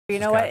You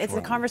know what? It's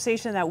a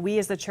conversation that we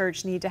as the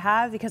church need to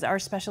have because our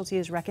specialty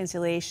is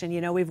reconciliation. You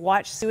know, we've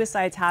watched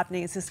suicides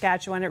happening in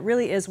Saskatchewan. It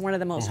really is one of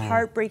the most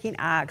heartbreaking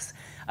acts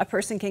a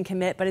person can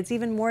commit, but it's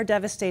even more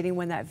devastating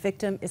when that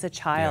victim is a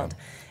child.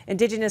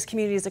 Indigenous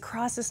communities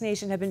across this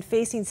nation have been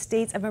facing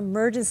states of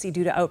emergency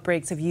due to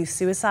outbreaks of youth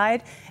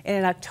suicide. And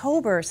in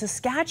October,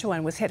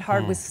 Saskatchewan was hit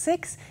hard with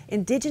 6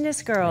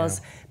 Indigenous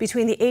girls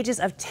between the ages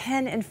of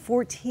 10 and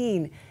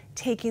 14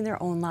 taking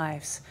their own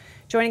lives.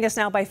 Joining us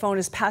now by phone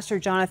is Pastor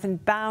Jonathan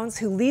Bounds,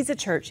 who leads a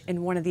church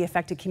in one of the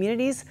affected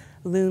communities,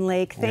 Loon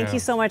Lake. Thank you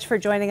so much for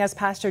joining us,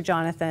 Pastor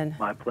Jonathan.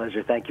 My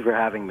pleasure. Thank you for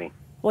having me.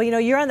 Well, you know,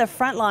 you're on the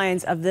front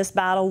lines of this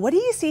battle. What do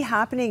you see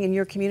happening in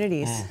your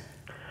communities?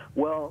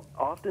 Well,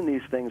 often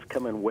these things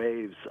come in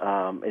waves.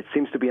 It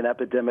seems to be an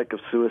epidemic of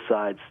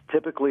suicides,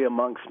 typically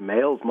amongst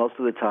males most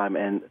of the time,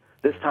 and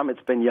this time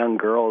it's been young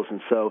girls.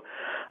 And so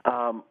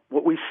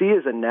what we see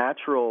is a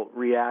natural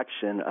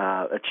reaction,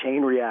 a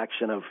chain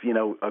reaction of, you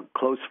know, a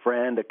close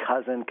friend, a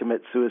cousin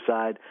commit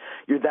suicide.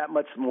 You're that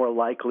much more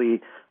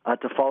likely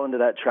to fall into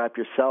that trap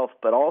yourself.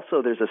 But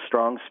also there's a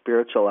strong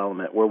spiritual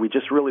element where we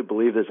just really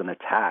believe there's an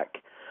attack,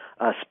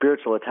 a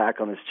spiritual attack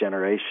on this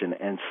generation.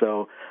 And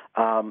so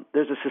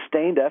there's a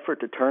sustained effort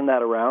to turn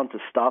that around, to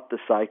stop the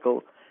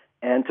cycle,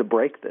 and to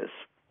break this.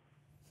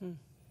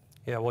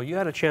 Yeah, well, you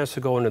had a chance to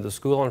go into the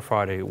school on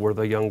Friday where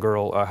the young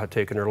girl had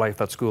taken her life,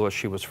 that school that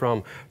she was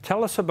from.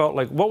 Tell us about,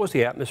 like, what was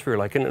the atmosphere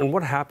like and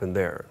what happened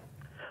there?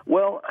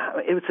 Well,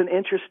 it was an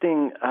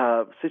interesting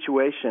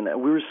situation.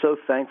 We were so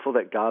thankful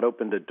that God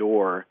opened a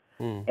door,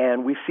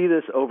 and we see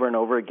this over and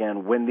over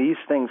again. When these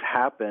things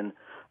happen,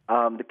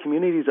 the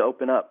communities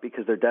open up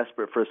because they're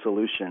desperate for a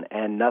solution,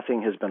 and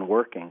nothing has been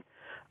working.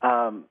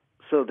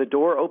 So the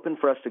door opened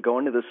for us to go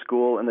into the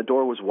school, and the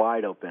door was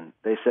wide open.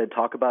 They said,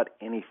 talk about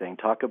anything.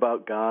 Talk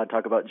about God.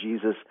 Talk about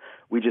Jesus.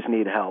 We just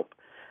need help.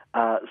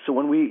 So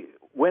when we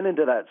went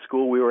into that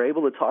school, we were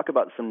able to talk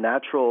about some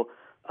natural,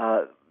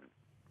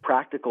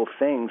 practical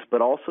things,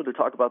 but also to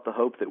talk about the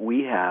hope that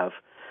we have.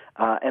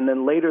 And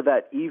then later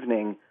that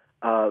evening,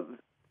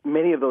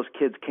 many of those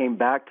kids came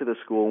back to the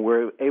school, and we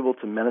were able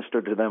to minister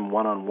to them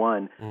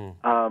one-on-one.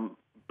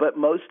 But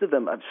most of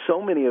them,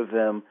 so many of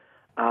them,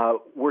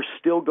 we're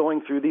still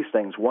going through these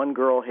things. One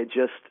girl had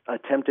just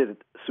attempted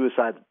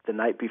suicide the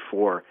night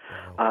before.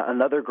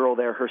 Another girl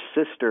there, her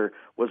sister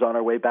was on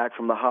her way back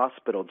from the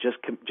hospital,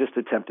 just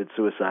attempted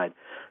suicide.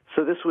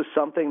 So this was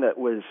something that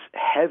was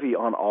heavy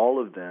on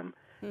all of them.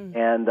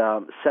 And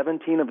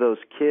 17 of those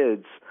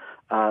kids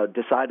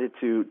decided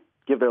to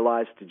give their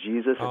lives to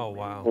Jesus.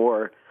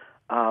 Or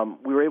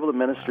we were able to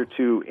minister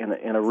to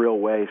in a real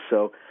way.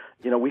 So,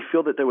 you know, we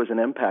feel that there was an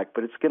impact,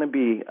 but it's going to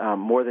be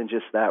more than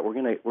just that. We're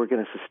going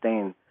to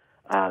sustain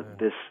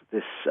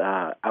this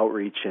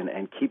outreach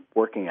and keep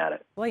working at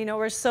it. Well, you know,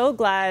 we're so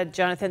glad,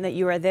 Jonathan, that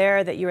you are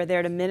there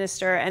to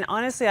minister. And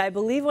honestly, I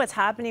believe what's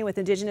happening with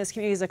Indigenous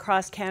communities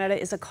across Canada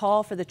is a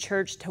call for the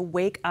church to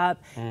wake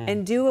up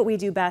and do what we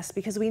do best,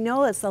 because we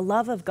know it's the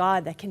love of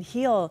God that can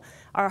heal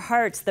our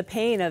hearts, the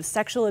pain of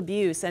sexual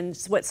abuse and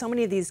what so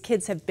many of these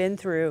kids have been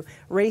through,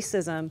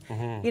 racism.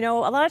 You know,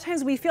 a lot of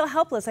times we feel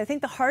helpless. I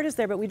think the heart is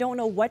there, but we don't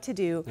know what to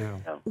do.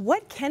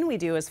 What can we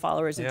do as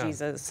followers of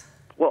Jesus?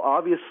 Well,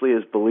 obviously,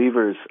 as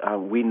believers,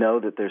 we know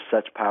that there's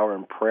such power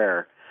in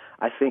prayer.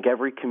 I think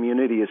every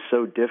community is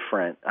so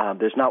different.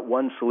 There's not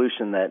one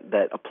solution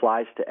that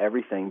applies to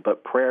everything,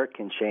 but prayer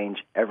can change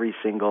every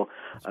single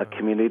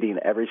community and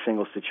every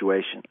single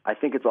situation. I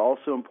think it's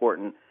also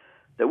important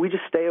that we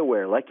just stay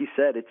aware. Like you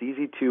said, it's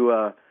easy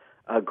to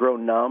grow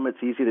numb.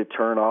 It's easy to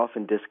turn off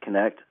and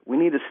disconnect. We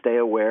need to stay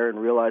aware and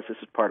realize this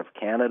is part of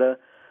Canada.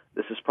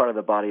 This is part of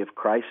the body of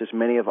Christ. There's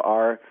many of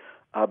our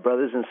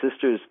brothers and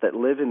sisters that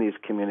live in these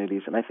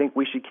communities, and I think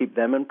we should keep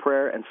them in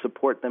prayer and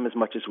support them as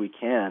much as we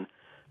can,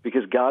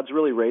 because God's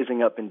really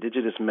raising up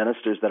Indigenous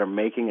ministers that are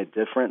making a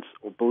difference,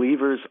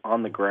 believers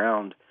on the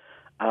ground.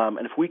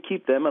 And if we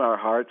keep them in our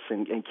hearts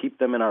and keep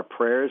them in our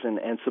prayers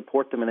and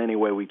support them in any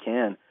way we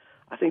can,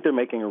 I think they're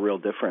making a real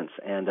difference,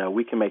 and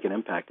we can make an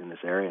impact in this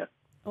area.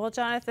 Well,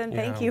 Jonathan,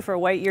 thank you for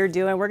what you're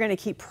doing. We're going to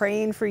keep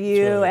praying for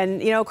you.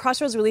 And, you know,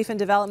 Crossroads Relief and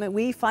Development,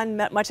 we fund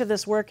much of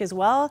this work as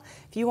well.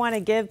 If you want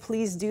to give,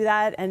 please do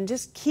that. And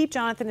just keep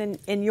Jonathan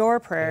in your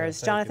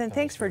prayers. Jonathan,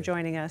 thanks for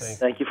joining us.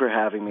 Thank you for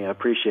having me. I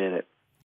appreciate it.